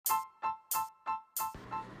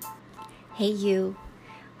Hey, you.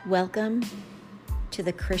 Welcome to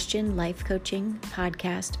the Christian Life Coaching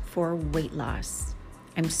Podcast for Weight Loss.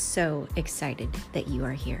 I'm so excited that you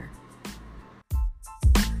are here.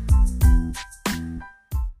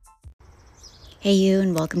 Hey, you,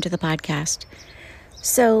 and welcome to the podcast.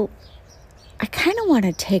 So, I kind of want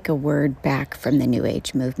to take a word back from the New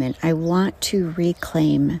Age movement. I want to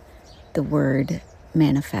reclaim the word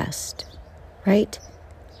manifest, right?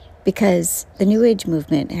 Because the New Age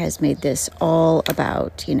movement has made this all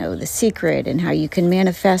about, the secret and how you can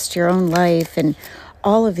manifest your own life and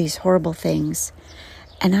all of these horrible things.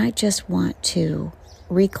 And I just want to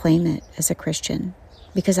reclaim it as a Christian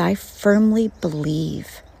because I firmly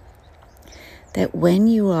believe that when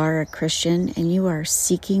you are a Christian and you are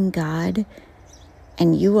seeking God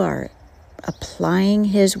and you are applying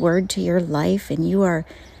His word to your life and you are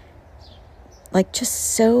just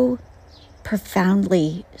so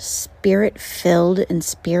profoundly spirit-filled and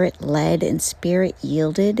spirit-led and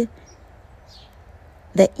spirit-yielded,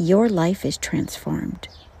 that your life is transformed.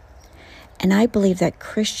 And I believe that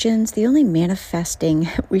Christians, the only manifesting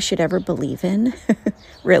we should ever believe in,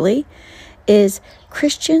 really, is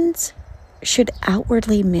Christians should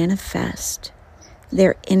outwardly manifest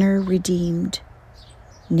their inner redeemed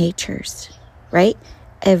natures, right?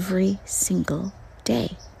 Every single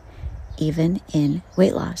day, even in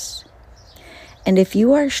weight loss. And if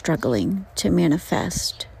you are struggling to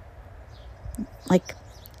manifest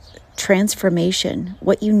transformation,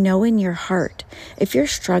 what you know in your heart, if you're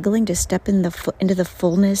struggling to step into the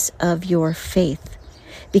fullness of your faith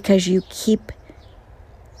because you keep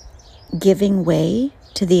giving way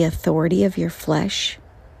to the authority of your flesh,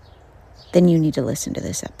 then you need to listen to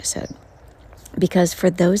this episode. Because for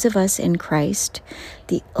those of us in Christ,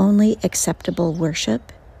 the only acceptable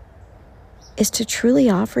worship is to truly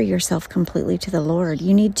offer yourself completely to the Lord.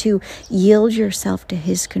 You need to yield yourself to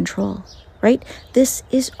His control, right? This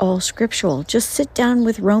is all scriptural. Just sit down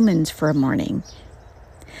with Romans for a morning.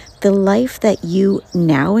 The life that you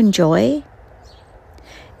now enjoy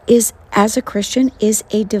as a Christian, is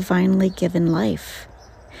a divinely given life.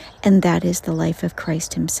 And that is the life of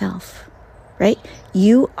Christ Himself, right?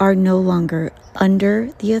 You are no longer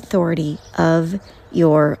under the authority of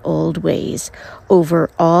your old ways over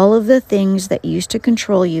all of the things that used to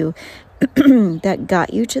control you that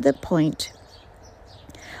got you to the point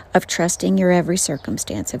of trusting your every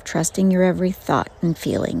circumstance, of trusting your every thought and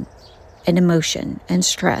feeling and emotion and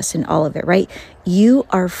stress and all of it, right? You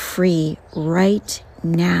are free right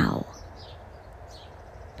now.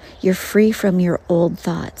 You're free from your old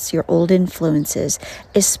thoughts, your old influences,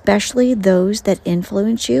 especially those that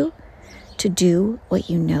influence you to do what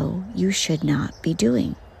you know you should not be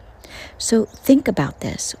doing. So think about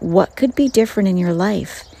this. What could be different in your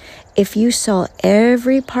life if you saw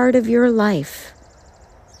every part of your life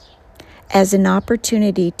as an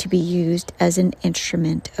opportunity to be used as an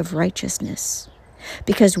instrument of righteousness?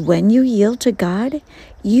 Because when you yield to God,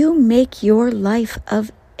 you make your life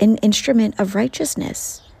of an instrument of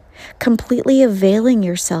righteousness, completely availing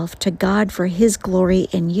yourself to God for His glory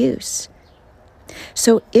and use.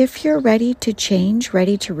 So if you're ready to change,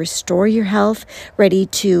 ready to restore your health, ready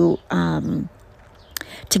to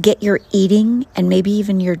get your eating and maybe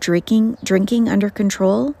even your drinking under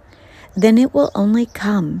control, then it will only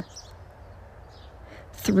come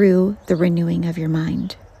through the renewing of your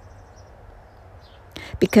mind.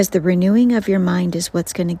 Because the renewing of your mind is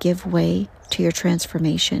what's going to give way to your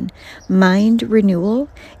transformation. Mind renewal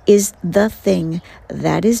is the thing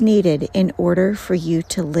that is needed in order for you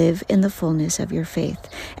to live in the fullness of your faith.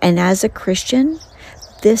 And as a Christian,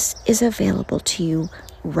 this is available to you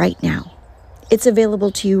right now. It's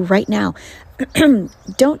available to you right now.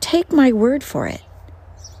 Don't take my word for it.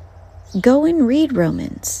 Go and read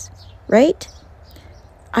Romans, right?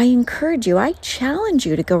 I encourage you, I challenge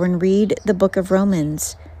you to go and read the book of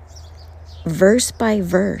Romans verse by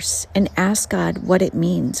verse and ask God what it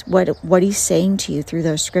means, what He's saying to you through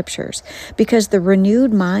those scriptures. Because the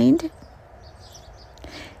renewed mind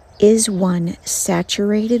is one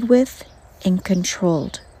saturated with and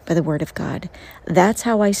controlled by the Word of God. That's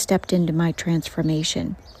how I stepped into my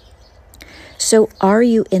transformation. So are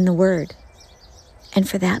you in the Word? And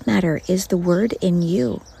for that matter, is the Word in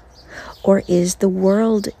you? Or is the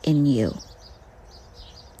world in you?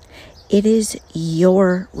 It is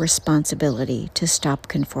your responsibility to stop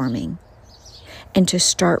conforming and to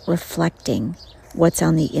start reflecting what's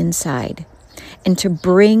on the inside and to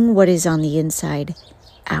bring what is on the inside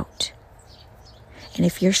out. And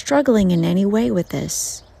if you're struggling in any way with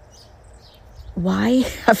this, why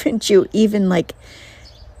haven't you even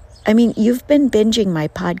you've been binging my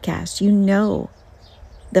podcast. You know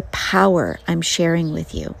the power I'm sharing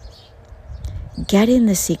with you. get in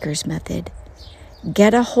the Seeker's Method.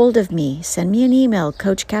 Get a hold of me. Send me an email,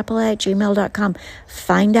 coachcapella@gmail.com.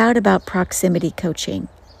 Find out about proximity coaching.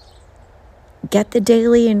 Get the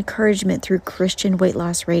daily encouragement through Christian Weight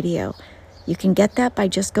Loss Radio. You can get that by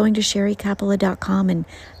just going to sherrycapella.com and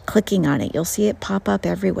clicking on it. You'll see it pop up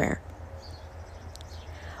everywhere.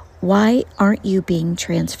 Why aren't you being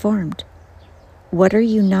transformed? What are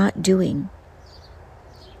you not doing?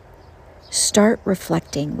 Start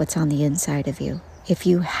reflecting what's on the inside of you. If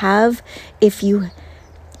you,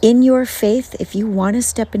 in your faith, if you want to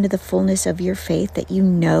step into the fullness of your faith that you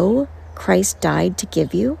know Christ died to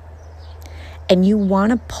give you, and you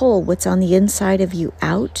want to pull what's on the inside of you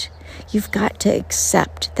out, you've got to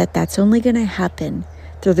accept that that's only going to happen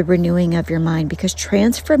through the renewing of your mind, because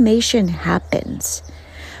transformation happens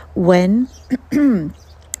when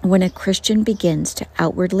a Christian begins to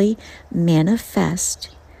outwardly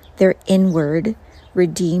manifest their inward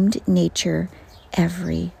redeemed nature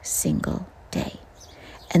every single day.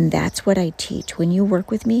 And that's what I teach. When you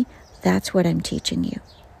work with me, that's what I'm teaching you.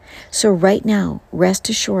 So right now, rest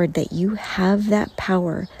assured that you have that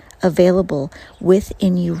power available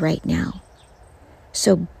within you right now.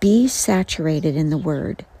 So be saturated in the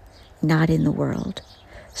Word, not in the world.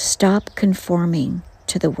 Stop conforming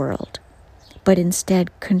to the world, but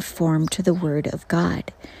instead conform to the Word of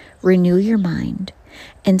God. Renew your mind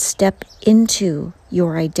and step into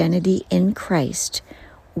your identity in Christ,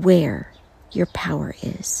 where your power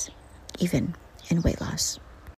is, even in weight loss.